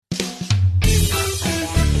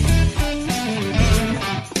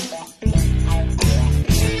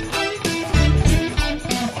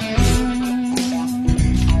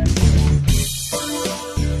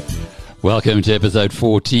Welcome to episode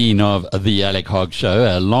 14 of The Alec Hogg Show,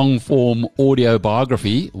 a long-form audio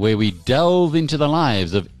biography where we delve into the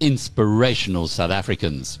lives of inspirational South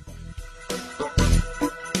Africans.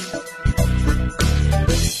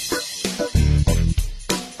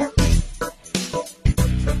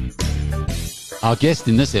 Our guest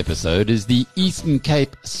in this episode is the Eastern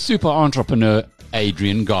Cape super entrepreneur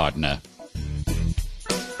Adrian Gardiner.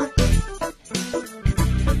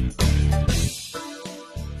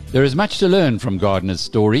 There is much to learn from Gardiner's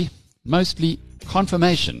story, mostly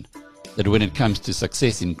confirmation that when it comes to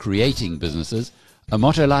success in creating businesses, a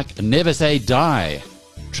motto like never say die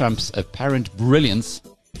trumps apparent brilliance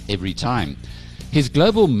every time. His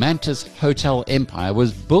global Mantis hotel empire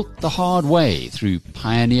was built the hard way through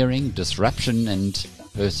pioneering, disruption and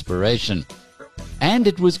perspiration. And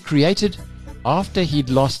it was created after he'd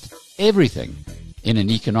lost everything in an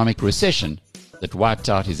economic recession that wiped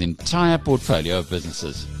out his entire portfolio of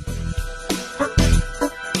businesses.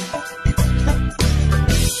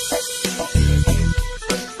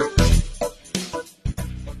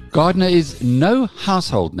 Gardiner is no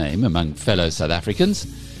household name among fellow South Africans.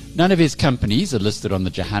 None of his companies are listed on the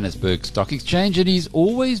Johannesburg Stock Exchange, and he's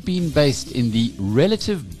always been based in the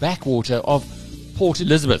relative backwater of Port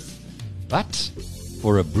Elizabeth. But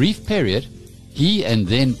for a brief period, he and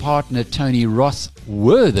then partner Tony Ross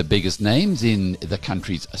were the biggest names in the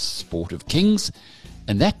country's sport of kings,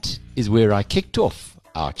 and that is where I kicked off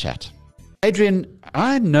our chat. Adrian,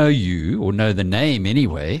 I know you, or know the name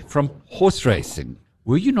anyway, from horse racing.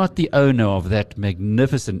 Were you not the owner of that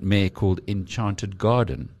magnificent mare called Enchanted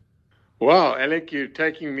Garden? Wow, Alec, you're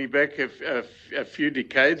taking me back a few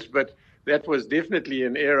decades, but that was definitely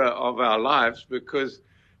an era of our lives because,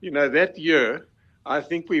 you know, that year, I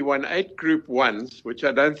think we won 8 Group 1s, which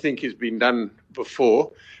I don't think has been done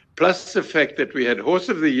before, plus the fact that we had Horse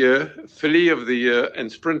of the Year, Filly of the Year,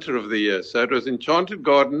 and Sprinter of the Year. So it was Enchanted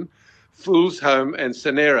Garden, Fool's Home, and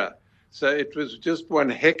Sonera. So it was just one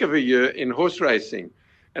heck of a year in horse racing.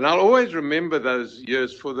 And I'll always remember those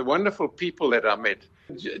years for the wonderful people that I met.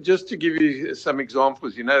 Just to give you some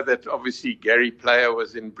examples, you know that obviously Gary Player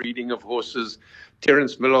was in breeding of horses.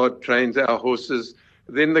 Terence Millard trains our horses.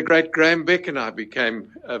 Then the great Graham Beck and I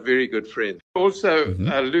became very good friends. Also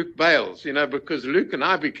Luke Bales, you know, because Luke and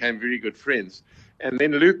I became very good friends. And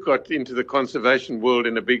then Luke got into the conservation world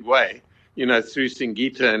in a big way, you know, through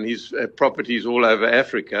Singita and his properties all over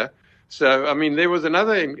Africa. So, I mean, there was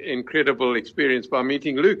another incredible experience by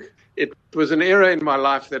meeting Luke. It was an era in my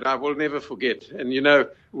life that I will never forget. And, you know,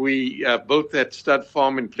 we built that stud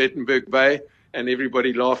farm in Plettenberg Bay, and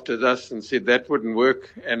everybody laughed at us and said that wouldn't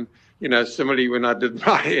work. And, you know, similarly, when I did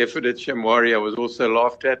my effort at Shamwari, I was also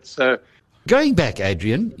laughed at. So, going back,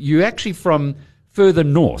 Adrian, you're actually from further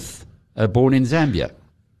north, born in Zambia.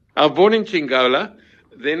 I was born in Chingola,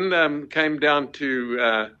 then came down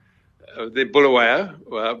to the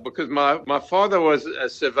Bulawayo, because my father was a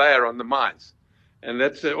surveyor on the mines. And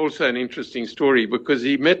that's also an interesting story because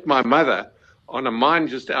he met my mother on a mine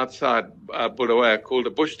just outside Bulawayo called a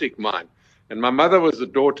Bushstick mine. And my mother was the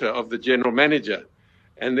daughter of the general manager.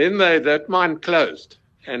 And then that mine closed.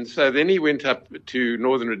 And so then he went up to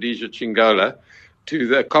Northern Rhodesia, Chingola, to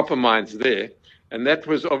the copper mines there. And that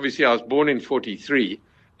was obviously, I was born in 43.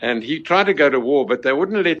 And he tried to go to war, but they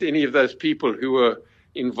wouldn't let any of those people who were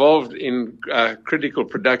involved in critical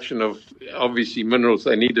production of obviously minerals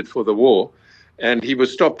they needed for the war. And he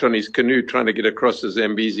was stopped on his canoe trying to get across the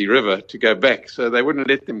Zambezi River to go back. So they wouldn't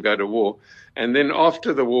let them go to war. And then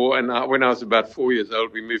after the war, and when I was about 4 years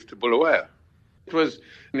old, we moved to Bulawayo. It was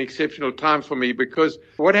an exceptional time for me because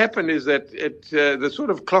what happened is that the sort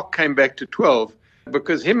of clock came back to 12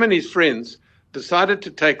 because him and his friends decided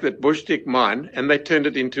to take that Bushstick mine and they turned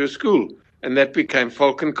it into a school. And that became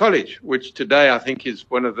Falcon College, which today I think is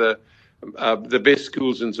one of the best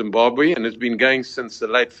schools in Zimbabwe and has been going since the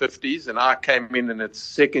late 50s. And I came in its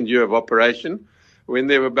second year of operation when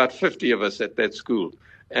there were about 50 of us at that school.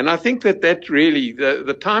 And I think that really,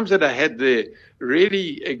 the times that I had there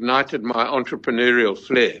really ignited my entrepreneurial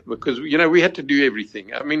flair because, you know, we had to do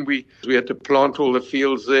everything. I mean, we had to plant all the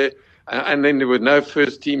fields there and then there were no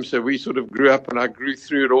first team. So we sort of grew up and I grew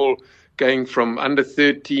through it all, going from under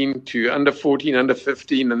 13 to under 14, under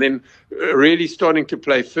 15, and then really starting to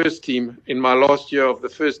play first team in my last year of the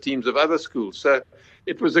first teams of other schools. So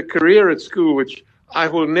it was a career at school which I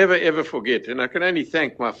will never, ever forget. And I can only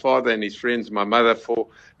thank my father and his friends, my mother, for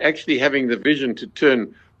actually having the vision to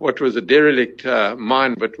turn what was a derelict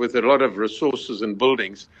mine, but with a lot of resources and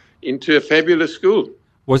buildings, into a fabulous school.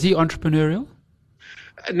 Was he entrepreneurial?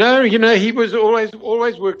 No, he was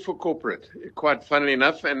always worked for corporate, quite funnily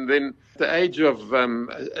enough. And then at the age of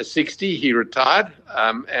 60, he retired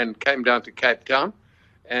and came down to Cape Town.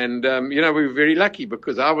 And, we were very lucky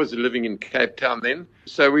because I was living in Cape Town then.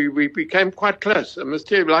 So we became quite close. I must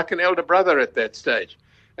tell you, like an elder brother at that stage.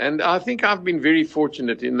 And I think I've been very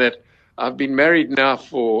fortunate in that I've been married now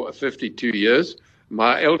for 52 years.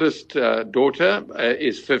 My eldest daughter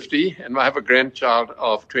is 50, and I have a grandchild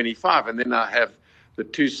of 25. And then I have the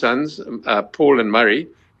two sons, Paul and Murray,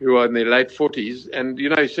 who are in their late 40s. And,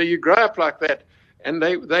 so you grow up like that. And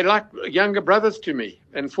they like younger brothers to me,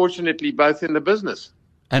 and fortunately both in the business.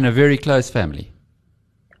 And a very close family.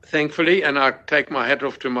 Thankfully, and I take my hat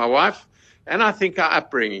off to my wife. And I think our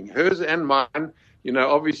upbringing, hers and mine,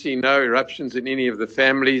 obviously no eruptions in any of the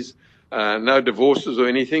families, no divorces or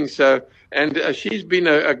anything. So, and she's been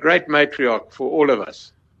a great matriarch for all of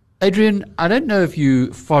us. Adrian, I don't know if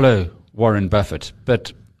you follow Warren Buffett,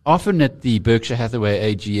 but often at the Berkshire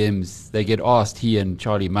Hathaway AGMs, they get asked, he and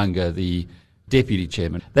Charlie Munger, the deputy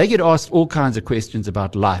chairman, they get asked all kinds of questions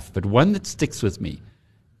about life. But one that sticks with me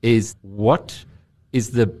is, what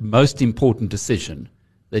is the most important decision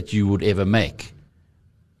that you would ever make?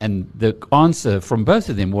 And the answer from both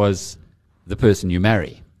of them was the person you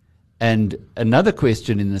marry. And another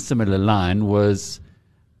question in a similar line was,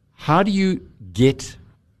 how do you get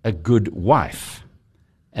a good wife?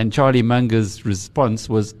 And Charlie Munger's response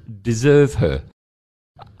was, deserve her.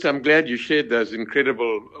 I'm glad you shared those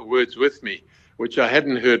incredible words with me, which I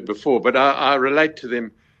hadn't heard before, but I relate to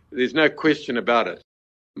them. There's no question about it.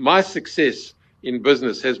 My success in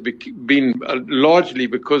business has been largely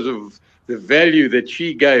because of the value that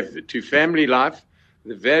she gave to family life,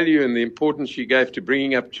 the value and the importance she gave to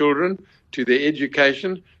bringing up children, to their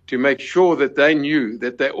education, to make sure that they knew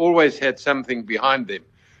that they always had something behind them.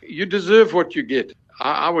 You deserve what you get.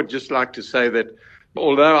 I would just like to say that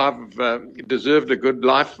although I've deserved a good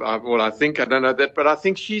life, I don't know that, but I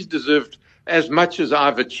think she's deserved as much as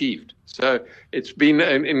I've achieved. So it's been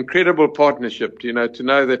an incredible partnership, to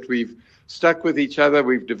know that we've stuck with each other,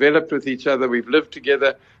 we've developed with each other, we've lived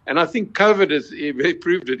together. And I think COVID has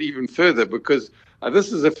proved it even further, because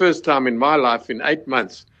this is the first time in my life in 8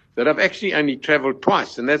 months that I've actually only traveled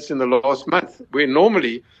twice, and that's in the last month, where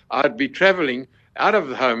normally I'd be traveling out of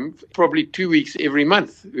the home probably 2 weeks every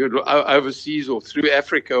month, overseas or through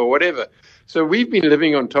Africa or whatever. So we've been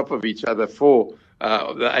living on top of each other for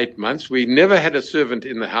the 8 months. We never had a servant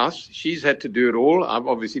in the house. She's had to do it all. I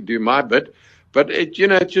obviously do my bit. But it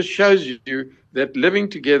just shows you that living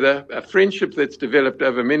together, a friendship that's developed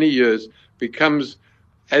over many years, becomes,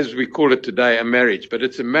 as we call it today, a marriage. But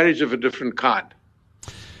it's a marriage of a different kind.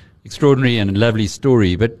 Extraordinary and a lovely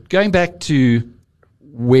story. But going back to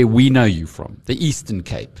where we know you from, the Eastern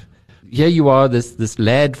Cape. Here you are, this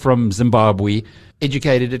lad from Zimbabwe,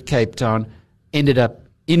 educated at Cape Town, ended up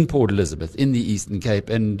in Port Elizabeth in the Eastern Cape,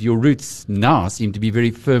 and your roots now seem to be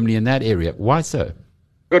very firmly in that area. Why so?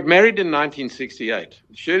 Got married in 1968.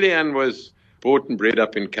 Shirley Ann was born and bred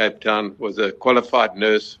up in Cape Town, was a qualified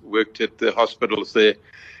nurse, worked at the hospitals there.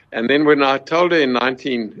 And then when I told her in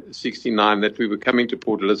 1969 that we were coming to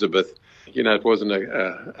Port Elizabeth, it wasn't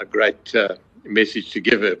a great message to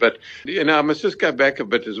give her. But, I must just go back a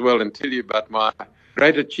bit as well and tell you about my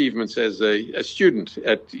great achievements as a student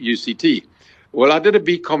at UCT. Well, I did a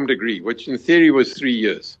BCom degree, which in theory was 3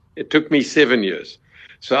 years. It took me 7 years.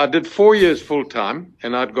 So I did 4 years full time,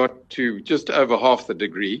 and I'd got to just over half the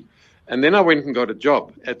degree. And then I went and got a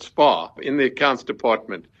job at SPAR in the accounts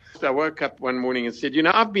department. I woke up one morning and said,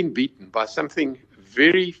 I've been beaten by something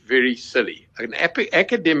very, very silly, an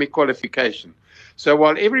academic qualification. So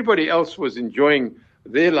while everybody else was enjoying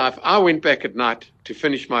their life, I went back at night to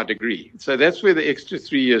finish my degree. So that's where the extra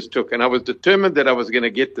 3 years took. And I was determined that I was going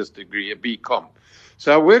to get this degree, a BCom.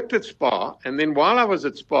 So I worked at SPAR. And then while I was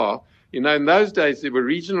at SPAR, in those days, there were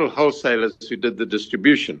regional wholesalers who did the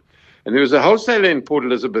distribution. And there was a wholesaler in Port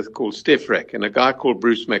Elizabeth called Stefrak and a guy called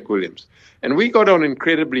Bruce McWilliams. And we got on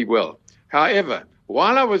incredibly well. However,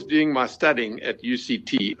 while I was doing my studying at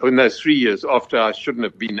UCT in those 3 years after I shouldn't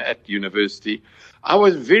have been at university, I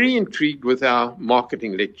was very intrigued with our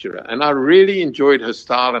marketing lecturer. And I really enjoyed her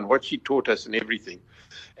style and what she taught us and everything.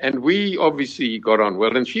 And we obviously got on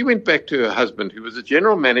well. And she went back to her husband, who was a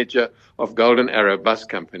general manager of Golden Arrow Bus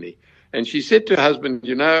Company. And she said to her husband,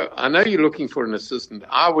 I know you're looking for an assistant.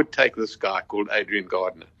 I would take this guy called Adrian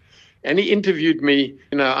Gardiner. And he interviewed me.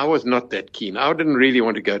 I was not that keen. I didn't really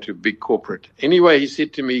want to go to a big corporate. Anyway, he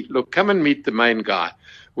said to me, look, come and meet the main guy,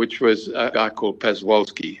 which was a guy called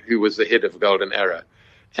Pazwalski, who was the head of Golden Arrow.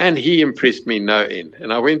 And he impressed me no end.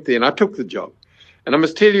 And I went there and I took the job. And I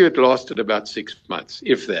must tell you, it lasted about 6 months,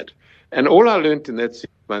 if that. And all I learned in that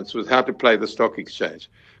 6 months was how to play the stock exchange,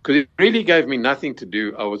 because it really gave me nothing to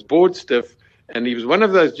do. I was bored stiff, and he was one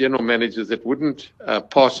of those general managers that wouldn't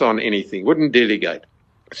pass on anything, wouldn't delegate.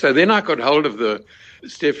 So then I got hold of the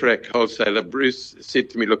Stefrak wholesaler. Bruce said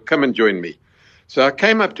to me, look, come and join me. So I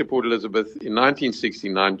came up to Port Elizabeth in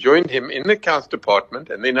 1969, joined him in the accounts department,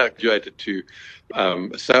 and then I graduated to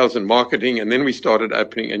sales and marketing, and then we started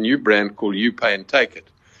opening a new brand called You Pay and Take It,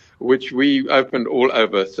 which we opened all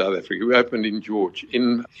over South Africa. We opened in George,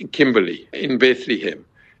 in Kimberley, in Bethlehem,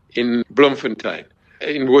 in Bloemfontein,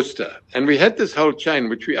 in Worcester. And we had this whole chain,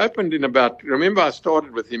 which we opened in about, remember I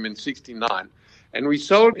started with him in 69, and we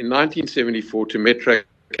sold in 1974 to Metro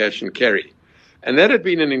Cash and Carry. And that had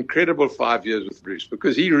been an incredible 5 years with Bruce,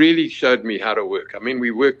 because he really showed me how to work. I mean, we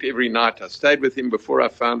worked every night. I stayed with him before I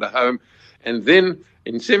found a home. And then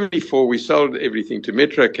in 74, we sold everything to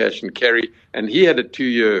Metro Cash and Carry, and he had a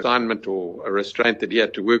 2-year assignment or a restraint that he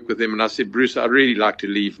had to work with him. And I said, Bruce, I'd really like to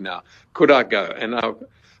leave now. Could I go? And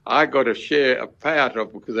I got a payout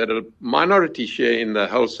of, because I had a minority share in the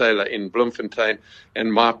wholesaler in Bloemfontein,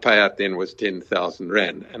 and my payout then was 10,000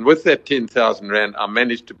 Rand. And with that 10,000 Rand, I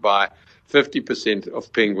managed to buy 50%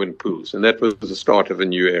 of Penguin Pools, and that was the start of a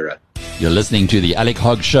new era. You're listening to the Alec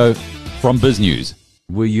Hogg Show from BizNews.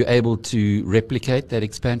 Were you able to replicate that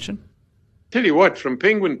expansion? Tell you what, from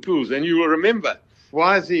Penguin Pools, and you will remember,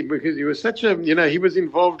 why is he? Because he was such a, he was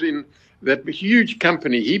involved in that huge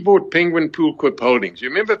company. He bought Penguin Pool Corp Holdings. You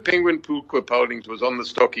remember Penguin Pool Corp Holdings was on the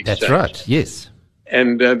stock exchange? That's right, yes.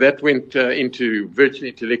 And that went virtually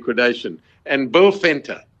into liquidation. And Bill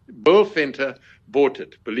Fenter bought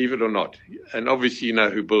it, believe it or not. And obviously you know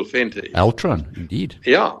who Bill Fenter is. Altron, indeed.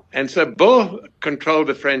 Yeah. And so Bill controlled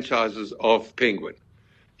the franchises of Penguin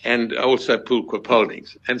and also Pool Corp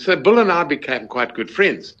Holdings. And so Bill and I became quite good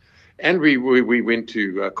friends. And we went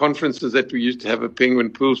to conferences that we used to have at Penguin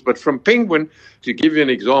Pools. But from Penguin, to give you an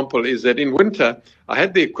example, is that in winter, I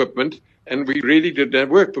had the equipment, and we really did that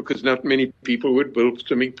work, because not many people would build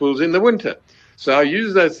swimming pools in the winter. So I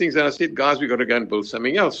used those things, and I said, guys, we've got to go and build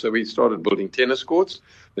something else. So we started building tennis courts.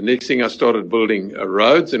 The next thing I started building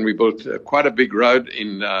roads, and we built quite a big road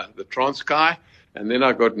in the Transkei. And then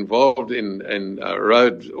I got involved in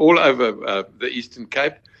roads all over the Eastern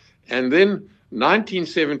Cape. And then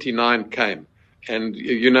 1979 came, and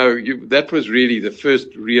that was really the first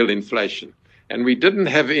real inflation. And we didn't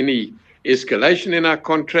have any escalation in our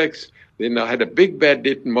contracts. Then I had a big bad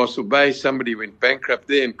debt in Mossel Bay. Somebody went bankrupt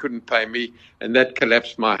there and couldn't pay me, and that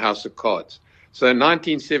collapsed my house of cards. So in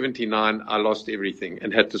 1979, I lost everything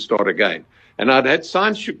and had to start again. And I'd had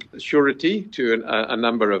signed surety to a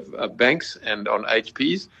number of banks and on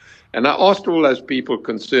HPs. And I asked all those people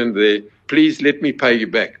concerned there, please let me pay you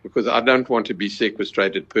back, because I don't want to be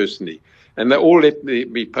sequestrated personally. And they all let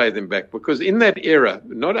me pay them back, because in that era,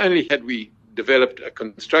 not only had we developed a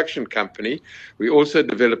construction company, we also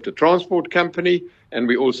developed a transport company, and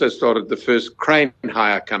we also started the first crane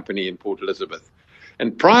hire company in Port Elizabeth.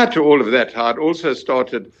 And prior to all of that, I'd also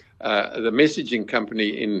started the messaging company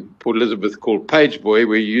in Port Elizabeth called Pageboy,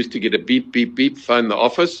 where you used to get a beep, beep, beep, phone the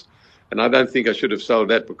office. And I don't think I should have sold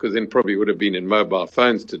that, because then probably would have been in mobile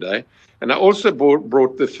phones today. And I also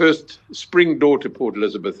brought the first spring door to Port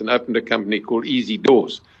Elizabeth and opened a company called Easy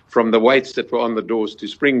Doors, from the weights that were on the doors to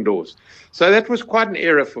spring doors. So that was quite an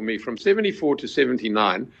era for me, from 74 to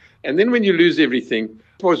 79. And then when you lose everything,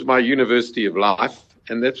 it was my university of life.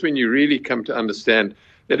 And that's when you really come to understand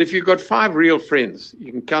that if you've got 5 real friends,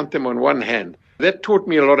 you can count them on one hand. That taught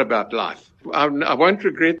me a lot about life. I won't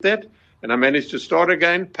regret that. And I managed to start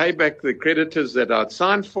again, pay back the creditors that I'd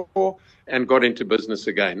signed for, and got into business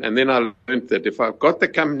again. And then I learned that if I got the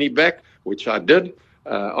company back, which I did,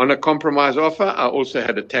 on a compromise offer, I also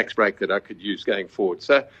had a tax break that I could use going forward.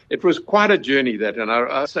 So it was quite a journey that, and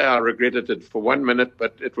I say I regretted it for 1 minute,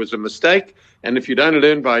 but it was a mistake. And if you don't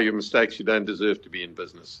learn by your mistakes, you don't deserve to be in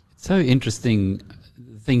business. So interesting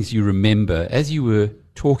things you remember. As you were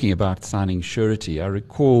talking about signing surety, I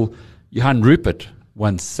recall Johan Rupert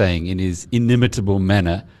once saying in his inimitable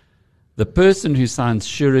manner, the person who signs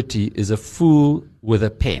surety is a fool with a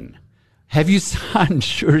pen. Have you signed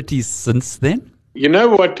sureties since then? You know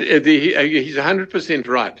what? He's 100%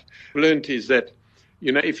 right. Learned is that,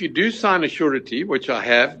 if you do sign a surety, which I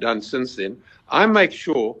have done since then, I make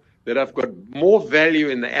sure that I've got more value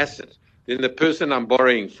in the asset than the person I'm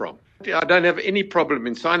borrowing from. I don't have any problem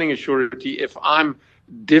in signing a surety if I'm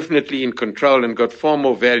definitely in control and got far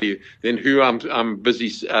more value than who I'm busy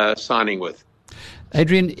signing with.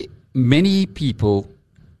 Adrian, many people,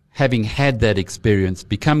 having had that experience,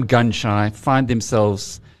 become gun-shy, find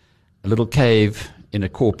themselves a little cave in a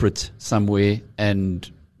corporate somewhere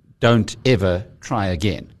and don't ever try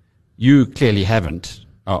again. You clearly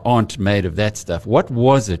aren't made of that stuff. What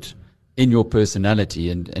was it in your personality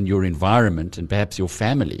and your environment and perhaps your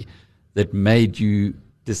family that made you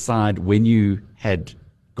decide, when you had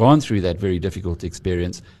gone through that very difficult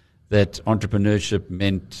experience, that entrepreneurship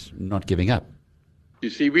meant not giving up? You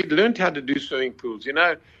see, we'd learned how to do swimming pools.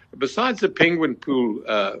 Besides the Penguin Pool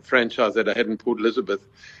franchise that I had in Port Elizabeth,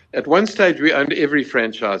 at one stage we owned every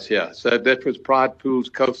franchise here. So that was Pride Pools,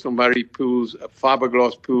 Coastal Murray Pools, a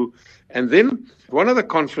fiberglass pool. And then one of the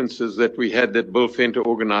conferences that we had that Bill Fenter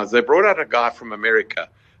organized, they brought out a guy from America.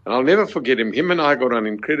 And I'll never forget him. Him and I got on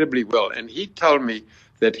incredibly well. And he told me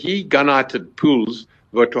that he gunnited pools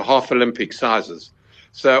that were half Olympic sizes.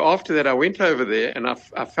 So after that, I went over there and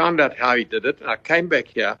I found out how he did it. I came back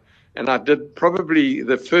here and I did probably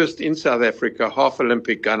the first in South Africa half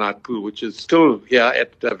Olympic gunite pool, which is still here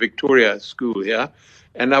at Victoria School here.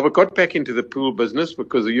 And I got back into the pool business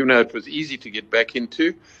because, it was easy to get back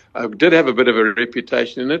into. I did have a bit of a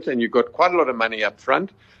reputation in it, and you got quite a lot of money up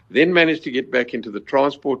front. Then managed to get back into the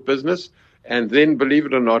transport business, and then, believe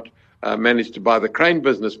it or not, managed to buy the crane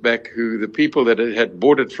business back, who the people that had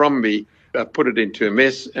bought it from me put it into a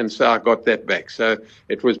mess, and so I got that back. So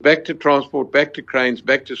it was back to transport, back to cranes,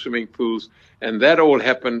 back to swimming pools, and that all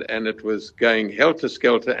happened, and it was going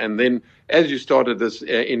helter-skelter. And then, as you started this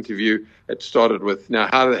interview, it started with, now,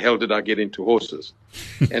 how the hell did I get into horses?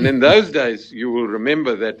 And in those days, you will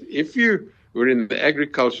remember that if you were in the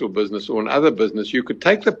agricultural business or in other business, you could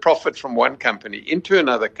take the profit from one company into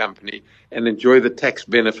another company and enjoy the tax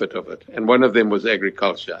benefit of it. And one of them was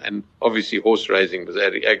agriculture. And obviously horse raising was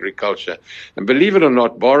agriculture. And believe it or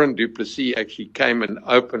not, Baron Duplessis actually came and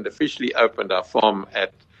officially opened our farm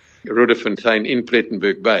at Rudderfontein in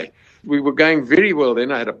Plettenberg Bay. We were going very well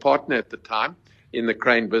then. I had a partner at the time in the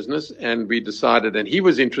crane business, and we decided, and he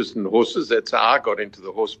was interested in horses. That's how I got into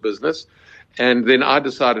the horse business. And then I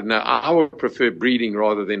decided, no, I would prefer breeding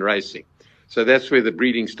rather than racing. So that's where the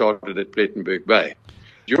breeding started at Plettenberg Bay.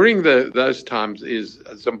 During those times,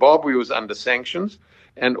 Zimbabwe was under sanctions,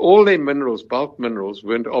 and all their minerals, bulk minerals,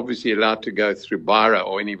 weren't obviously allowed to go through Beira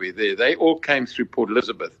or anywhere there. They all came through Port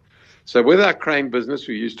Elizabeth. So with our crane business,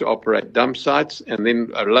 we used to operate dump sites and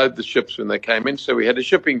then load the ships when they came in. So we had a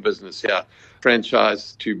shipping business here,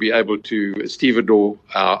 franchise, to be able to stevedore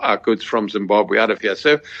our goods from Zimbabwe out of here.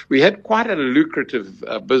 So we had quite a lucrative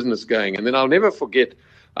business going. And then I'll never forget,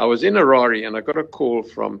 I was in Harare and I got a call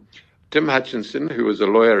from Tim Hutchinson, who was a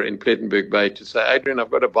lawyer in Plettenberg Bay, to say, Adrian,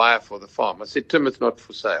 I've got a buyer for the farm. I said, Tim, it's not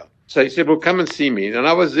for sale. So he said, well, come and see me. And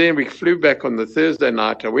I was there, and we flew back on the Thursday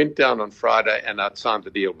night. I went down on Friday, and I'd signed the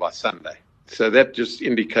deal by Sunday. So that just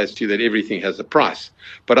indicates to you that everything has a price.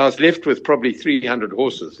 But I was left with probably 300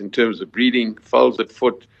 horses in terms of breeding, foals at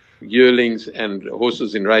foot, yearlings, and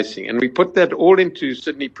horses in racing. And we put that all into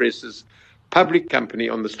Sydney Press's public company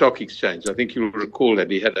on the stock exchange. I think you'll recall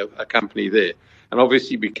that he had a company there. And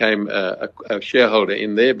obviously became a shareholder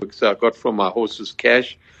in there because I got from my horses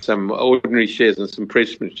cash, some ordinary shares and some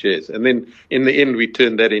preference shares. And then in the end, we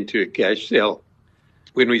turned that into a cash sale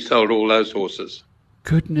when we sold all those horses.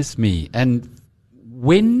 Goodness me. And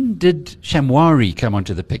when did Shamwari come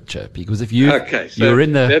onto the picture? Because if you're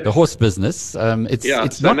in the horse business,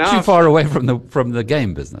 it's so not too far away from the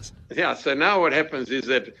game business. Yeah, so now what happens is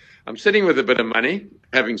that I'm sitting with a bit of money,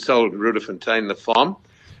 having sold Rudderfontein, the farm,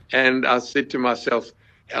 and I said to myself,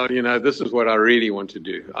 hell, this is what I really want to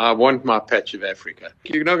do. I want my patch of Africa.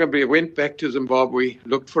 Went back to Zimbabwe,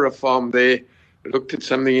 looked for a farm there, looked at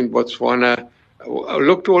something in Botswana,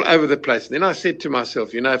 looked all over the place. Then I said to myself,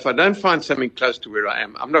 if I don't find something close to where I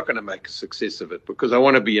am, I'm not going to make a success of it because I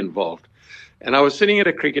want to be involved. And I was sitting at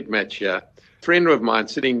a cricket match here. A friend of mine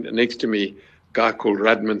sitting next to me, a guy called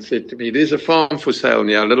Rudman, said to me, there's a farm for sale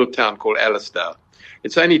near a little town called Allisdale.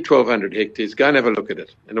 It's only 1,200 hectares. Go and have a look at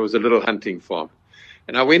it. And it was a little hunting farm.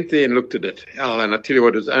 And I went there and looked at it. And I tell you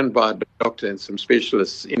what, it was owned by a doctor and some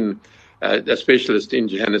specialists a specialist in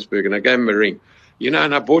Johannesburg. And I gave him a ring.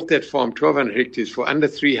 And I bought that farm, 1,200 hectares, for under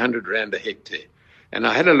 300 Rand a hectare. And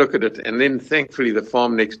I had a look at it. And then thankfully the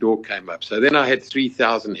farm next door came up. So then I had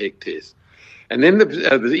 3,000 hectares. And then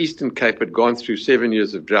the Eastern Cape had gone through 7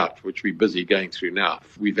 years of drought, which we're busy going through now.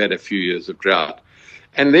 We've had a few years of drought.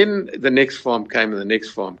 And then the next farm came and the next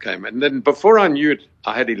farm came. And then before I knew it,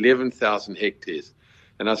 I had 11,000 hectares.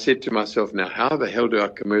 And I said to myself, now, how the hell do I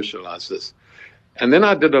commercialize this? And then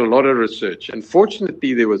I did a lot of research. And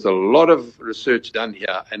fortunately, there was a lot of research done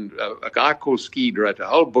here. And a guy called Skeed wrote a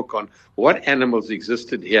whole book on what animals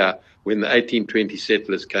existed here when the 1820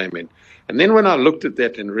 settlers came in. And then when I looked at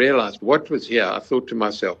that and realized what was here, I thought to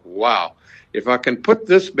myself, wow, if I can put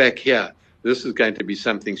this back here, this is going to be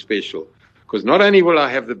something special. Because not only will I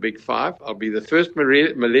have the Big Five, I'll be the first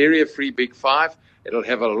malaria-free Big Five. It'll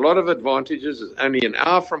have a lot of advantages. It's only an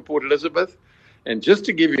hour from Port Elizabeth. And just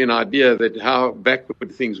to give you an idea that how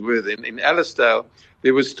backward things were then, in Allisdale,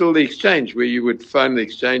 there was still the exchange where you would phone the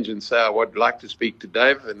exchange and say, I would like to speak to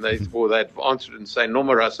Dave. And they'd answer and say,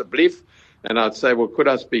 Nommer asseblief. And I'd say, well, could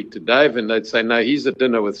I speak to Dave? And they'd say, no, he's at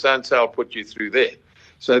dinner with so-and-so. I'll put you through there.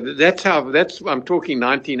 So I'm talking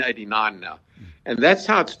 1989 now. And that's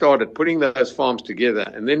how it started, putting those farms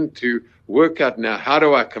together. And then to work out now, how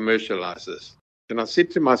do I commercialize this? And I said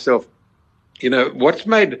to myself, what's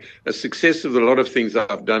made a success of a lot of things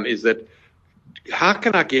I've done is that how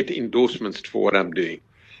can I get endorsements for what I'm doing?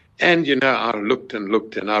 And, I looked and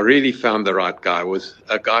looked, and I really found the right guy. It was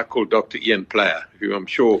a guy called Dr. Ian Player, who I'm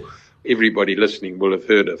sure everybody listening will have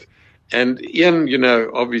heard of. And Ian,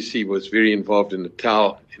 obviously was very involved in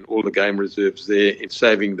Natal, in all the game reserves there, in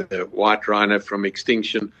saving the white rhino from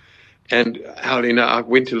extinction. And I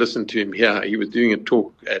went to listen to him here. He was doing a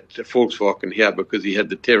talk at Volkswagen here because he had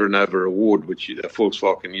the Terra Nova Award, which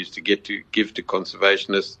Volkswagen used to give to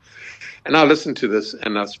conservationists. And I listened to this,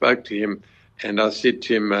 and I spoke to him, and I said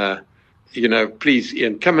to him, please,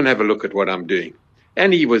 Ian, come and have a look at what I'm doing.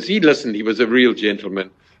 And he listened. He was a real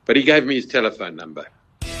gentleman, but he gave me his telephone number.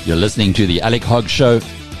 You're listening to the Alec Hogg Show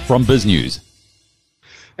from BizNews.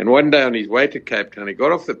 And one day on his way to Cape Town, he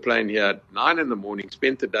got off the plane here at 9 a.m,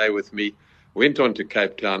 spent the day with me, went on to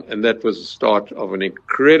Cape Town, and that was the start of an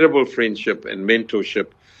incredible friendship and mentorship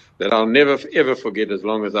that I'll never, ever forget as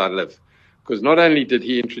long as I live. Because not only did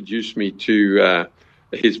he introduce me to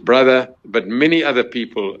his brother, but many other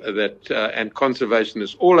people and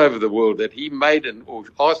conservationists all over the world that he made or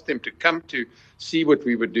asked them to come to see what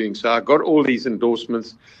we were doing. So I got all these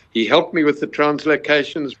endorsements. He helped me with the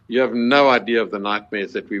translocations. You have no idea of the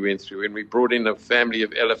nightmares that we went through. When we brought in a family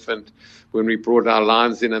of elephant, when we brought our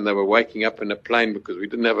lions in and they were waking up in a plane because we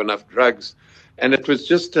didn't have enough drugs. And it was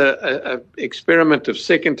just an experiment of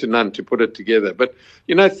second to none to put it together. But,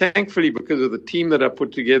 thankfully, because of the team that I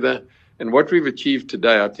put together and what we've achieved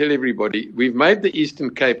today, I tell everybody, we've made the Eastern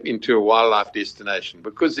Cape into a wildlife destination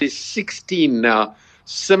because there's 16 now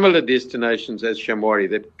similar destinations as Shamwari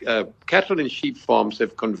that cattle and sheep farms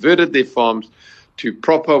have converted their farms to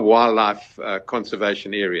proper wildlife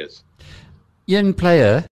conservation areas. Ian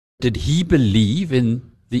Player, did he believe in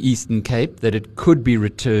the Eastern Cape, that it could be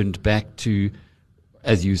returned back to,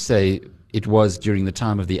 as you say, it was during the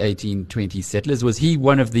time of the 1820 settlers? Was he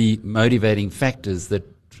one of the motivating factors that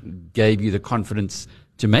gave you the confidence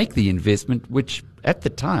to make the investment, which at the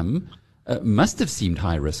time must have seemed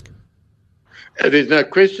high risk? There's no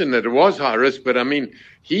question that it was high risk, but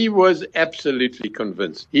he was absolutely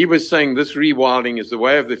convinced. He was saying this rewilding is the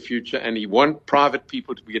way of the future, and he wanted private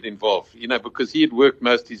people to get involved, because he had worked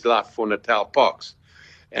most of his life for Natal Parks.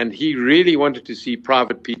 And he really wanted to see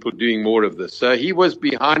private people doing more of this. So he was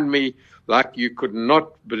behind me like you could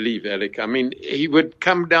not believe, Alec. He would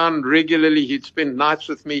come down regularly. He'd spend nights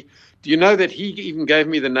with me. Do you know that he even gave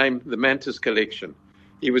me the name, the Mantis Collection?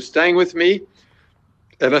 He was staying with me.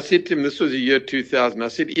 And I said to him, this was the year 2000. I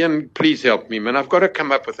said, Ian, please help me, man. I've got to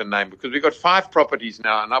come up with a name because we've got 5 properties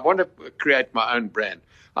now, and I want to create my own brand.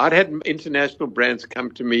 I'd had international brands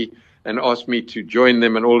come to me and asked me to join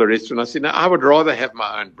them and all the rest. And I said, no, I would rather have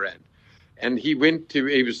my own brand. And he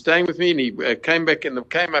was staying with me, and he came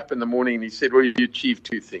up in the morning, and he said, well, you achieved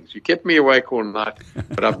 2 things. You kept me awake all night,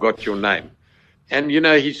 but I've got your name. And,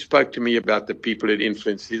 he spoke to me about the people that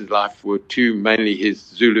influenced his life were 2, mainly his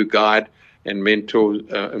Zulu guide and mentor,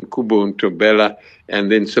 Mkubu Ntombela,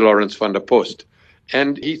 and then Sir Lawrence van der Post.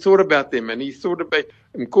 And he thought about them, and he thought about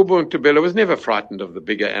Mkubu Ntombela was never frightened of the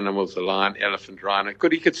bigger animals, the lion, elephant, rhino,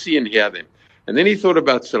 he could see and hear them. And then he thought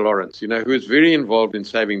about Sir Lawrence, who was very involved in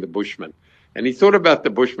saving the Bushmen. And he thought about the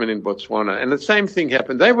Bushmen in Botswana, and the same thing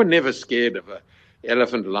happened. They were never scared of an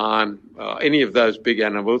elephant, lion, any of those big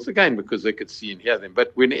animals, again, because they could see and hear them.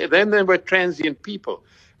 But then they were transient people,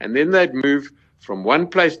 and then they'd move from one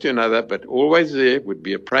place to another, but always there would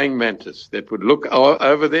be a praying mantis that would look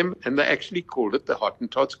over them, and they actually called it the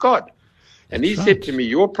Hottentot's God. And he said to me,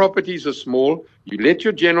 your properties are small. You let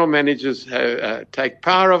your general managers take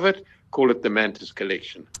power of it, call it the Mantis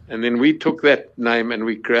Collection. And then we took that name and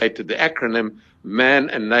we created the acronym, Man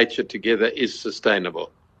and Nature Together is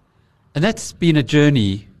Sustainable. And that's been a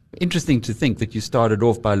journey. Interesting to think that you started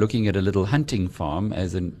off by looking at a little hunting farm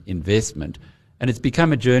as an investment, and it's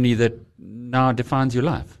become a journey that now defines your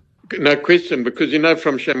life. No question, because,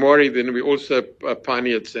 from Shamwari, then we also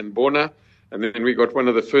pioneered Sanborna, and then we got one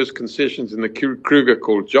of the first concessions in the Kruger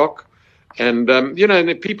called Jock. And, and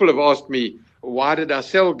the people have asked me, why did I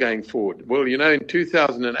sell going forward? Well, in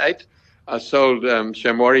 2008, I sold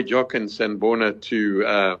Shamwari, Jock and Sanborna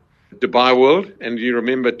to Dubai World. And you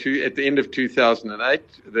remember, at the end of 2008,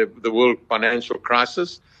 the world financial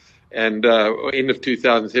crisis, and end of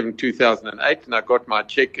 2007, 2008, and I got my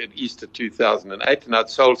check at Easter 2008, and I'd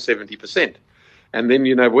sold 70%. And then,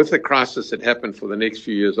 with the crisis that happened for the next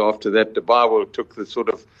few years after that, Dubai World took the sort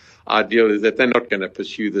of ideal is that they're not going to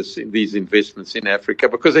pursue these investments in Africa,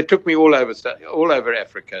 because they took me all over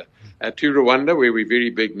Africa, to Rwanda, where we're very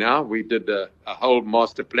big now. We did a whole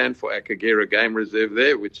master plan for Akagera Game Reserve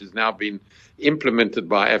there, which has now been implemented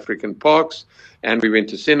by African Parks. And we went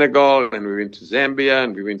to Senegal, and we went to Zambia,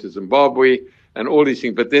 and we went to Zimbabwe, and all these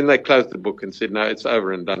things. But then they closed the book and said, no, it's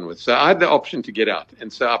over and done with. So I had the option to get out.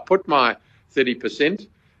 And so I put my 30%,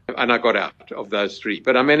 and I got out of those three.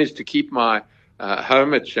 But I managed to keep my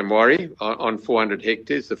home at Shamwari on 400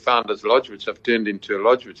 hectares, the Founders Lodge, which I've turned into a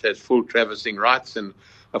lodge, which has full traversing rights and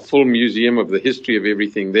a full museum of the history of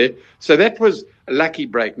everything there. So that was a lucky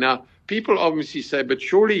break. Now, people obviously say, but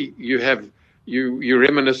surely you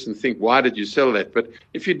reminisce and think, why did you sell that? But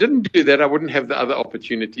if you didn't do that, I wouldn't have the other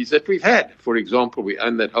opportunities that we've had. For example, we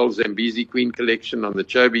own that whole Zambezi Queen collection on the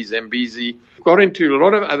Chobe Zambezi. Got into a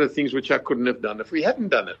lot of other things which I couldn't have done if we hadn't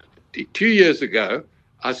done it. 2 years ago,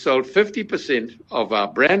 I sold 50% of our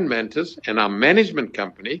brand Mantis and our management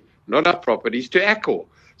company, not our properties, to Accor.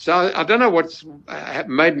 So I don't know what's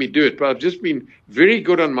made me do it, but I've just been very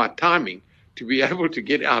good on my timing to be able to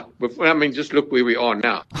get out. Just look where we are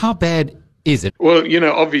now. How bad is it? Well,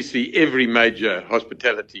 obviously every major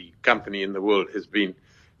hospitality company in the world has been,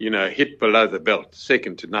 hit below the belt,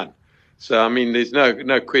 second to none. So, there's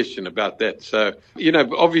no question about that. So,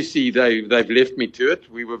 obviously they've left me to it.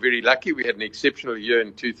 We were very lucky. We had an exceptional year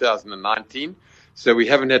in 2019. So we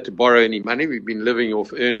haven't had to borrow any money. We've been living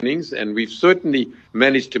off earnings, and we've certainly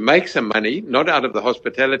managed to make some money, not out of the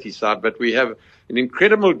hospitality side, but we have an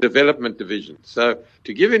incredible development division. So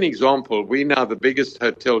to give an example, we're now the biggest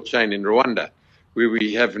hotel chain in Rwanda, where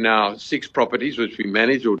we have now 6 properties which we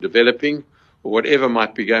manage or developing or whatever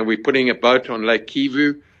might be going. We're putting a boat on Lake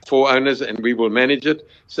Kivu, 4 owners, and we will manage it.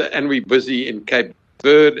 So, and we're busy in Cape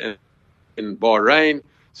Verde and in Bahrain.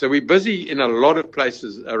 So we're busy in a lot of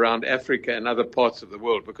places around Africa and other parts of the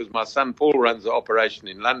world, because my son Paul runs the operation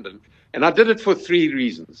in London. And I did it for 3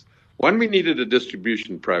 reasons. One, we needed a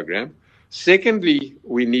distribution program. Secondly,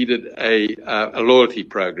 we needed a loyalty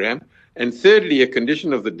program. And thirdly, a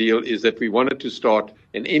condition of the deal is that we wanted to start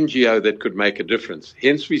an NGO that could make a difference.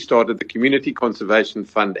 Hence, we started the Community Conservation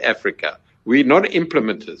Fund Africa. We're not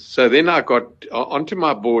implementers. So then I got onto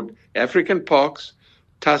my board African Parks,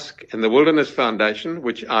 Tusk, and the Wilderness Foundation,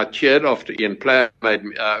 which I chaired after Ian Player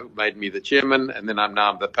made me the chairman, and then I'm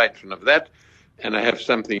now the patron of that. And I have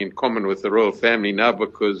something in common with the royal family now,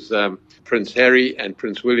 because Prince Harry and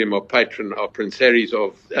Prince William are Prince Harry's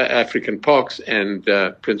of African Parks and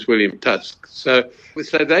Prince William Tusk. So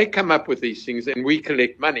they come up with these things, and we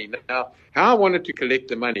collect money. Now, how I wanted to collect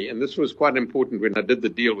the money, and this was quite important when I did the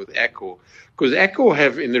deal with Accor, because Accor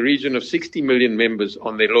have in the region of 60 million members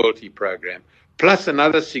on their loyalty program, plus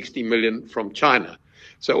another 60 million from China.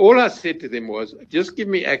 So all I said to them was, just give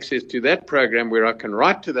me access to that program where I can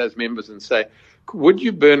write to those members and say, would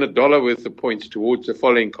you burn $1 worth of points towards the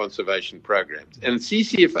following conservation programs? And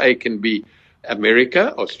CCFA can be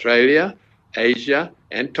America, Australia, Asia,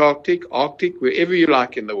 Antarctic, Arctic, wherever you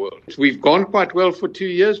like in the world. We've gone quite well for 2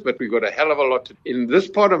 years, but we've got a hell of a lot to do. In this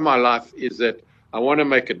part of my life is that I want to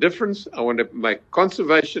make a difference. I want to make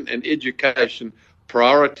conservation and education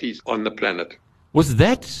priorities on the planet. Was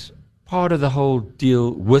that part of the whole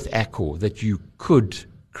deal with Accor, that you could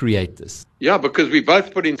create this? Yeah, because we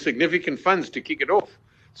both put in significant funds to kick it off.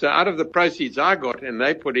 So out of the proceeds I got and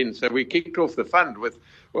they put in, so we kicked off the fund with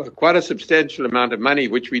quite a substantial amount of money,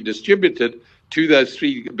 which we distributed to those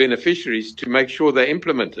 3 beneficiaries to make sure they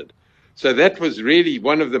implemented. So that was really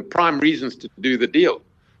one of the prime reasons to do the deal,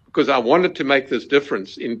 because I wanted to make this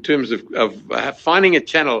difference in terms of finding a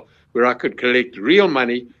channel where I could collect real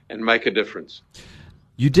money and make a difference.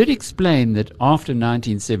 You did explain that after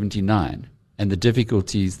 1979 and the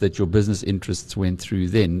difficulties that your business interests went through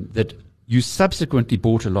then, that you subsequently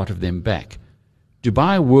bought a lot of them back.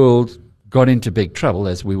 Dubai World got into big trouble,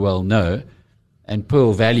 as we well know, and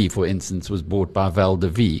Pearl Valley, for instance, was bought by Val de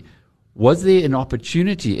Vie. Was there an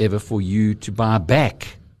opportunity ever for you to buy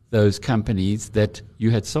back those companies that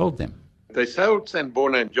you had sold them? They sold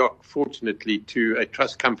Sanborna and Jock, fortunately, to a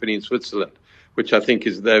trust company in Switzerland, which I think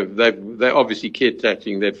is they're obviously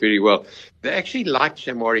caretaking that very well. They actually liked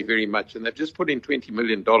Shamwari very much, and they've just put in $20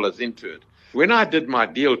 million into it. When I did my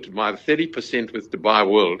deal to my 30% with Dubai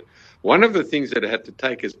World, One of the things that I had to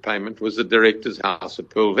take as payment was the director's house at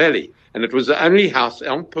Pearl Valley. And it was the only house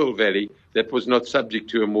on Pearl Valley that was not subject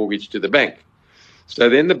to a mortgage to the bank. So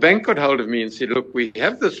then the bank got hold of me and said, look, we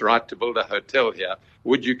have this right to build a hotel here.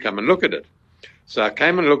 Would you come and look at it? So I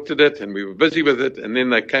came and looked at it, and we were busy with it. And then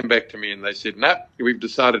they came back to me and they said, no, we've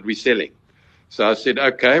decided we're selling. So I said,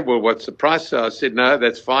 okay, well, what's the price? So I said, no,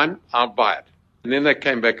 that's fine. I'll buy it. And then they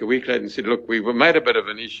came back a week later and said, look, we made a bit of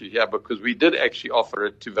an issue here because we did actually offer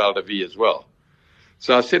it to Valdivia as well.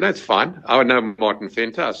 So I said, that's fine. I know Martin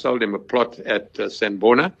Fenter. I sold him a plot at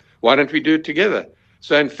Sanborna. Why don't we do it together?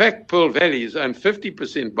 So, in fact, Pearl Valley is owned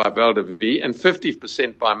 50% by Valdivia and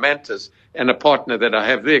 50% by Mantis and a partner that I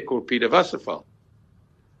have there called Peter Wasserfall.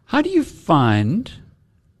 How do you find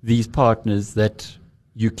these partners that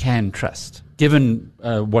you can trust, given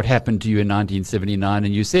what happened to you in 1979?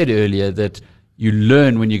 And you said earlier that you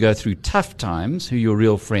learn when you go through tough times who your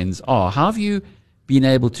real friends are. How have you been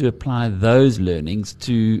able to apply those learnings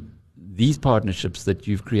to these partnerships that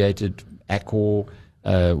you've created, Accor,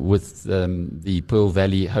 with the Pearl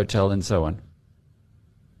Valley Hotel and so on?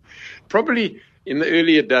 Probably in the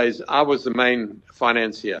earlier days, I was the main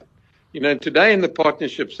financier. Today in the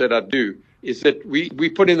partnerships that I do is that we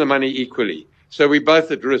put in the money equally. So we're both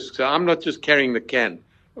at risk. So I'm not just carrying the can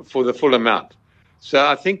for the full amount. So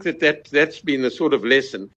I think that's been the sort of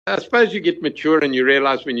lesson. I suppose you get mature and you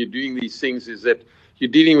realize when you're doing these things is that you're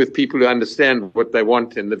dealing with people who understand what they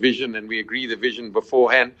want and the vision, and we agree the vision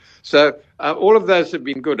beforehand. So all of those have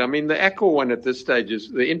been good. I mean, the Accor one at this stage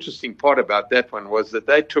is the interesting part about that one was that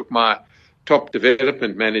they took my top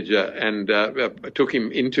development manager and took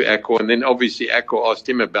him into Accor. And then obviously Accor asked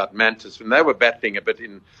him about Mantis, and they were battling a bit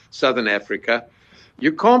in Southern Africa.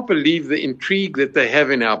 You can't believe the intrigue that they have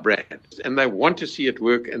in our brand, and they want to see it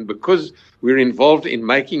work. And because we're involved in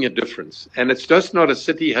making a difference, and it's just not a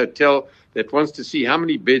city hotel that wants to see how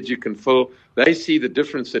many beds you can fill. They see the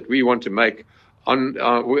difference that we want to make on,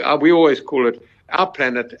 we always call it our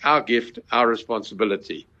planet, our gift, our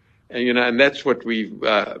responsibility. And that's what we've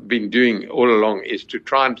been doing all along, is to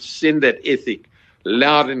try and send that ethic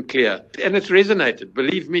loud and clear. And it's resonated,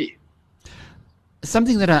 believe me.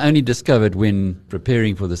 Something that I only discovered when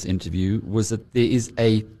preparing for this interview was that there is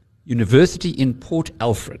a university in Port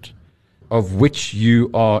Alfred, of which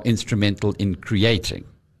you are instrumental in creating,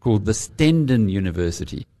 called the Stenden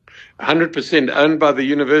University. 100% owned by the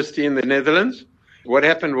university in the Netherlands. What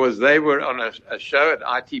happened was they were on a show at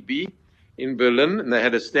ITB in Berlin, and they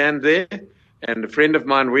had a stand there, and a friend of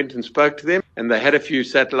mine went and spoke to them, and they had a few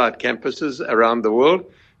satellite campuses around the world,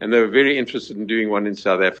 and they were very interested in doing one in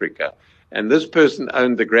South Africa. And this person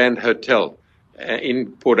owned the Grand Hotel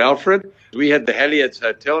in Port Alfred. We had the Halliards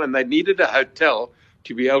Hotel, and they needed a hotel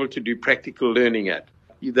to be able to do practical learning at.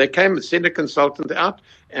 They came and sent a consultant out,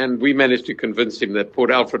 and we managed to convince him that Port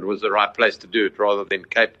Alfred was the right place to do it rather than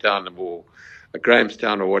Cape Town or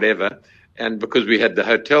Grahamstown or whatever. And because we had the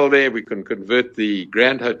hotel there, we can convert the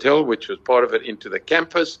Grand Hotel, which was part of it, into the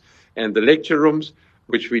campus and the lecture rooms,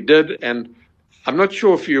 which we did. And I'm not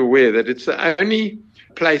sure if you're aware that it's the only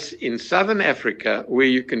place in Southern Africa where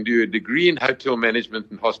you can do a degree in hotel management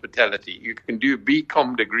and hospitality. You can do a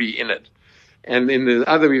BCom degree in it. And in the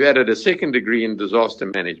other, we've added a second degree in disaster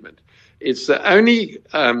management. It's the only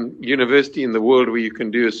university in the world where you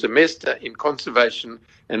can do a semester in conservation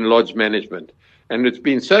and lodge management. And it's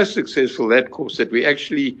been so successful, that course, that we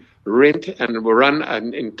actually rent and run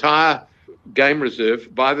an entire game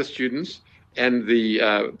reserve by the students and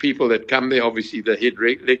the people that come there, obviously the head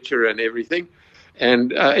lecturer and everything.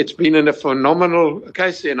 And it's been in a phenomenal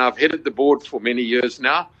case, and I've headed the board for many years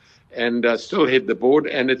now, and still head the board.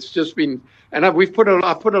 And it's just been, and I put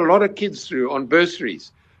a lot of kids through on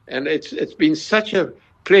bursaries, and it's been such a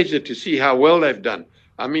pleasure to see how well they've done.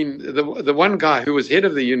 I mean, the one guy who was head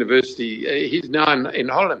of the university, he's now in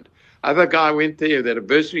Holland. Other guy went there, that a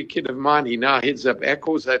bursary kid of mine. He now heads up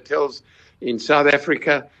Accor's hotels in South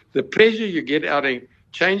Africa. The pleasure you get out of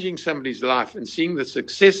changing somebody's life and seeing the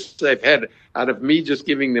success they've had out of me just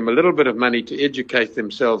giving them a little bit of money to educate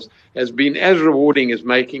themselves has been as rewarding as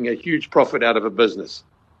making a huge profit out of a business.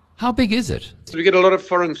 How big is it? So we get a lot of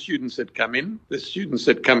foreign students that come in, the students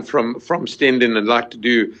that come from Stenden and like to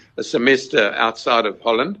do a semester outside of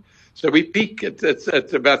Holland. So we peak at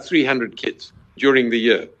about 300 kids during the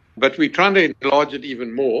year. But we're trying to enlarge it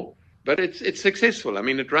even more. But it's successful. I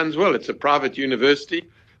mean, it runs well. It's a private university.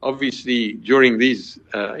 Obviously, during these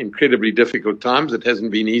incredibly difficult times, it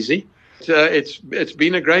hasn't been easy. It's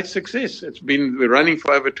been a great success. We're running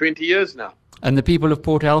for over 20 years now. And the people of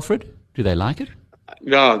Port Alfred, do they like it?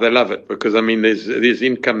 No, they love it because, I mean, there's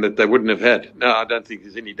income that they wouldn't have had. No, I don't think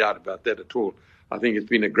there's any doubt about that at all. I think it's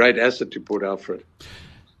been a great asset to Port Alfred.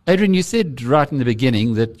 Adrian, you said right in the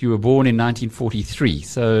beginning that you were born in 1943,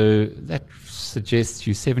 so that suggests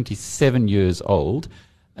you're 77 years old.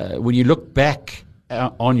 When you look back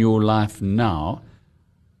on your life now,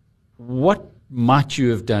 what might you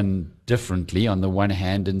have done differently on the one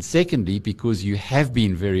hand, and secondly, because you have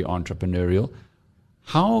been very entrepreneurial,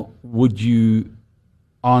 how would you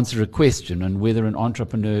answer a question on whether an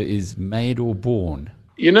entrepreneur is made or born?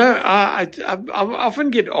 You know, I often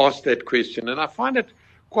get asked that question, and I find it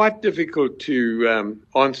quite difficult to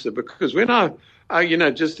answer, because when I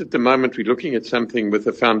just at the moment we're looking at something with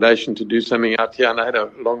the foundation to do something out here, and I had a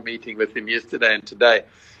long meeting with them yesterday and today.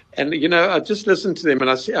 And, I just listen to them and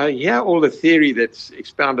I hear all the theory that's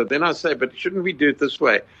expounded. Then I say, but shouldn't we do it this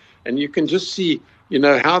way? And you can just see,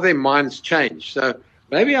 how their minds change. So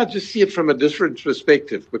maybe I just see it from a different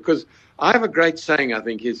perspective, because I have a great saying, I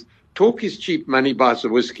think, is talk is cheap, money buys the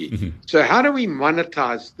whiskey. Mm-hmm. So how do we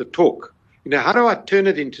monetize the talk? How do I turn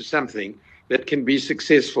it into something that can be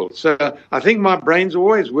successful? So I think my brain's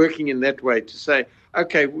always working in that way to say,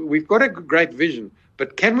 okay, we've got a great vision,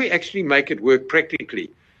 but can we actually make it work practically?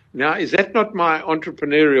 Now, is that not my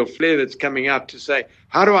entrepreneurial flair that's coming out to say,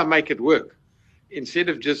 how do I make it work? Instead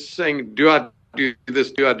of just saying, do I do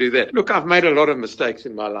this, do I do that? Look, I've made a lot of mistakes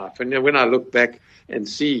in my life. And when I look back and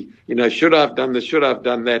see, should I have done this, should I have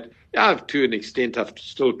done that? To an extent, I've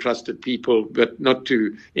still trusted people, but not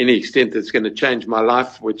to any extent that's going to change my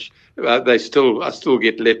life, which I still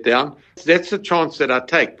get let down. That's a chance that I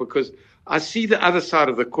take, because I see the other side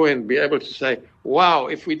of the coin, be able to say, wow,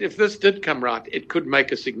 if this did come right, it could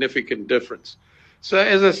make a significant difference. So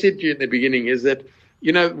as I said to you in the beginning, is that,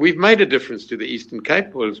 we've made a difference to the Eastern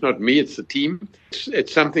Cape. Well, it's not me, it's the team.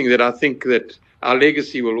 It's something that I think that our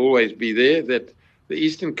legacy will always be there, that the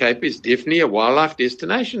Eastern Cape is definitely a wildlife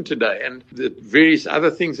destination today. And the various other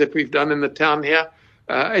things that we've done in the town here,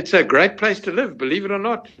 it's a great place to live, believe it or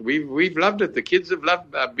not. We've loved it. The kids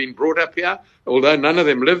have been brought up here, although none of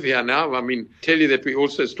them live here now. I mean, tell you that we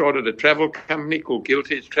also started a travel company called Gilt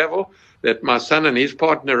Edge Travel that my son and his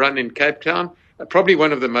partner run in Cape Town. Probably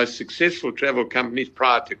one of the most successful travel companies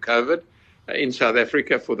prior to COVID in South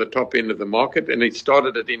Africa for the top end of the market. And it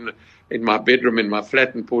started it in my bedroom in my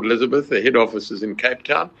flat in Port Elizabeth. The head office is in Cape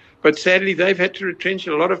Town. But sadly, they've had to retrench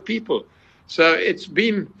a lot of people. So it's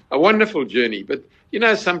been a wonderful journey. But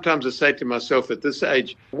sometimes I say to myself at this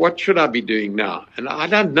age, what should I be doing now? And I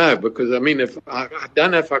don't know, because if I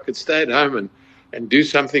don't know if I could stay at home and do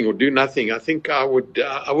something or do nothing. I think I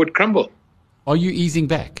would crumble. Are you easing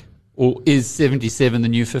back, or is 77 the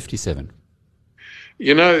new 57?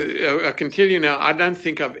 I can tell you now, I don't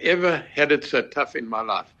think I've ever had it so tough in my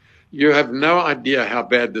life. You have no idea how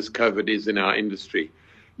bad this COVID is in our industry.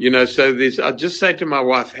 So I just say to my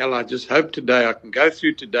wife, hell, I just hope today I can go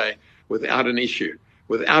through today without an issue,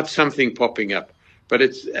 without something popping up. But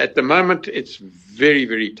at the moment, it's very,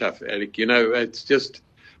 very tough, Alec. It's just,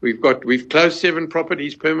 we've closed 7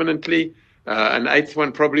 properties permanently, an 8th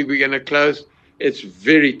one probably we're going to close. It's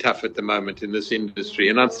very tough at the moment in this industry.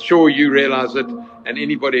 And I'm sure you realize it, and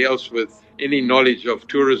anybody else with any knowledge of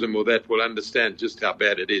tourism or that will understand just how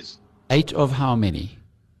bad it is. 8 of how many?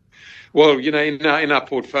 Well, in our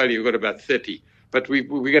portfolio, we've got about 30. But we're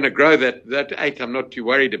going to grow that 8. I'm not too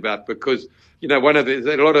worried about, because a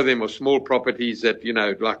lot of them are small properties that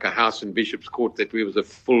like a house in Bishop's Court that was a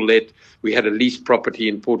full let. We had a lease property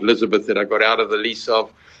in Port Elizabeth that I got out of the lease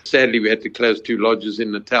of. Sadly, we had to close 2 lodges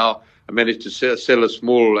in Natal. I managed to sell a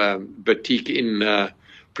small boutique in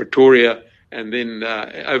Pretoria, and then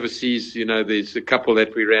overseas, there's a couple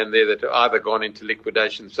that we ran there that have either gone into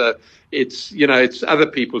liquidation. So it's other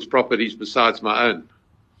people's properties besides my own.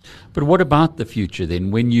 But what about the future then?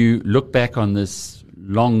 When you look back on this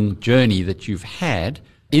long journey that you've had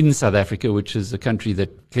in South Africa, which is a country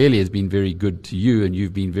that clearly has been very good to you and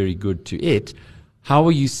you've been very good to it, how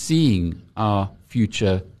are you seeing our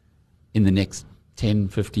future in the next 10,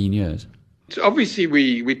 15 years? So obviously,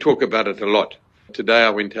 we talk about it a lot. Today I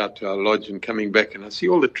went out to our lodge and coming back, and I see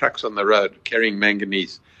all the trucks on the road carrying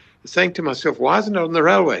manganese. I'm saying to myself, why isn't it on the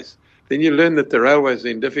railways? Then you learn that the railways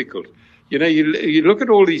are difficult. You look at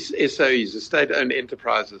all these SOEs, the state-owned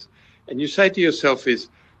enterprises, and you say to yourself it's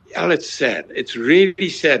sad. It's really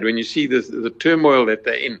sad when you see the turmoil that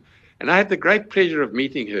they're in. And I had the great pleasure of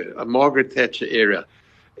meeting her, a Margaret Thatcher era.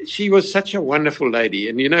 She was such a wonderful lady.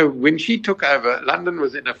 And, when she took over, London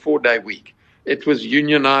was in a 4-day week. It was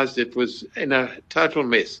unionized. It was in a total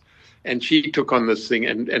mess. And she took on this thing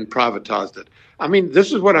and privatized it. I mean,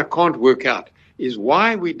 this is what I can't work out, is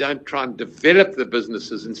why we don't try and develop the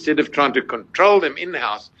businesses instead of trying to control them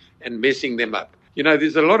in-house and messing them up.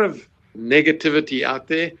 There's a lot of negativity out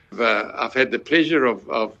there. I've had the pleasure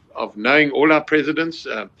of knowing all our presidents.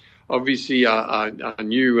 Obviously, I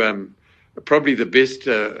knew probably the best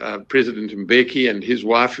President Mbeki and his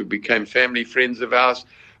wife, who became family friends of ours.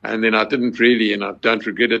 And then I didn't really, and I don't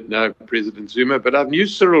regret it, know President Zuma. But I knew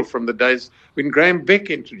Cyril from the days when Graham Beck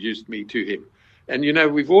introduced me to him. And,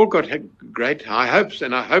 we've all got great high hopes,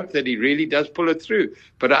 and I hope that he really does pull it through.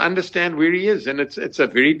 But I understand where he is, and it's a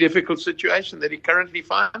very difficult situation that he currently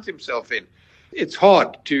finds himself in. It's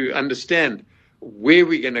hard to understand where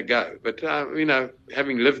we're going to go. But,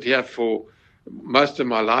 having lived here for most of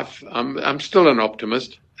my life, I'm still an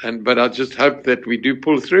optimist, but I just hope that we do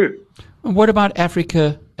pull through. What about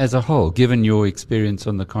Africa as a whole, given your experience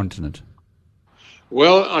on the continent?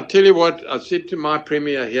 Well, I'll tell you what, I said to my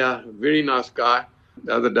premier here, a very nice guy,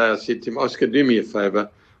 the other day I said to him, Oscar, do me a favor,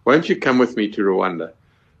 won't you come with me to Rwanda?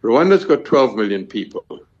 Rwanda's got 12 million people.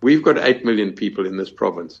 We've got 8 million people in this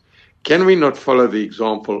province. Can we not follow the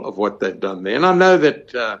example of what they've done there? And I know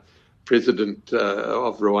that President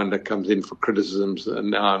of Rwanda comes in for criticisms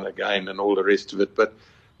now and again and all the rest of it, but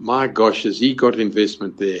my gosh, has he got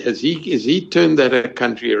investment there? Has he turned that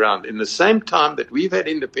country around in the same time that we've had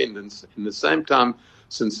independence, in the same time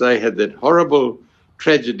since they had that horrible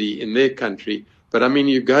tragedy in their country? But I mean,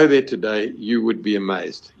 you go there today, you would be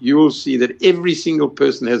amazed. You will see that every single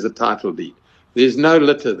person has a title deed. There's no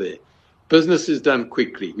litter there. Business is done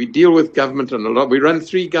quickly. We deal with government on a lot. We run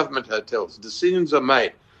 3 government hotels. Decisions are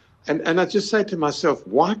made. And I just say to myself,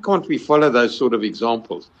 why can't we follow those sort of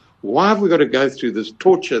examples? Why have we got to go through this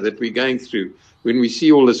torture that we're going through when we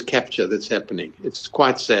see all this capture that's happening? It's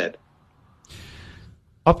quite sad.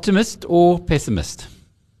 Optimist or pessimist?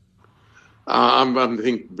 I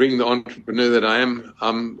think, being the entrepreneur that I am,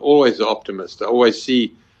 I'm always an optimist. I always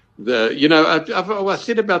see I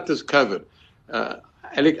said about this COVID,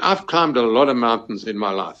 Alec, I've climbed a lot of mountains in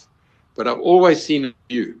my life, but I've always seen a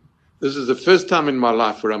view. This is the first time in my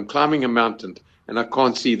life where I'm climbing a mountain and I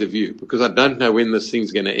can't see the view because I don't know when this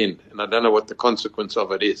thing's going to end and I don't know what the consequence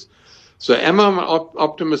of it is. So am I an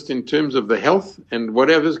optimist in terms of the health and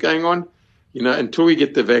whatever's going on? Until we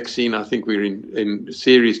get the vaccine, I think we're in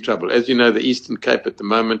serious trouble. As you know, the Eastern Cape at the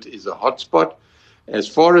moment is a hotspot. As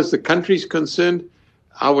far as the country's concerned,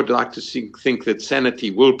 I would like to think that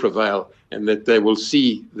sanity will prevail and that they will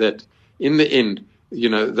see that in the end,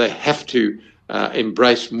 they have to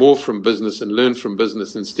embrace more from business and learn from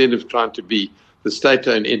business instead of trying to be the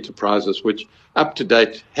state-owned enterprises, which up to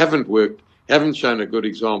date haven't worked, haven't shown a good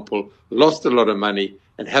example, lost a lot of money,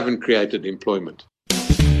 and haven't created employment.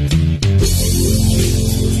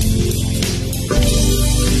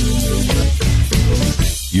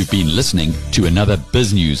 You've been listening to another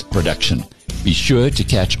BizNews production. Be sure to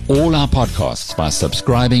catch all our podcasts by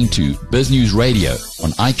subscribing to BizNews Radio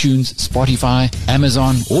on iTunes, Spotify,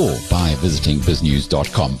 Amazon, or by visiting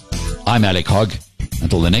biznews.com. I'm Alec Hogg.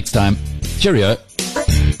 Until the next time, cheerio.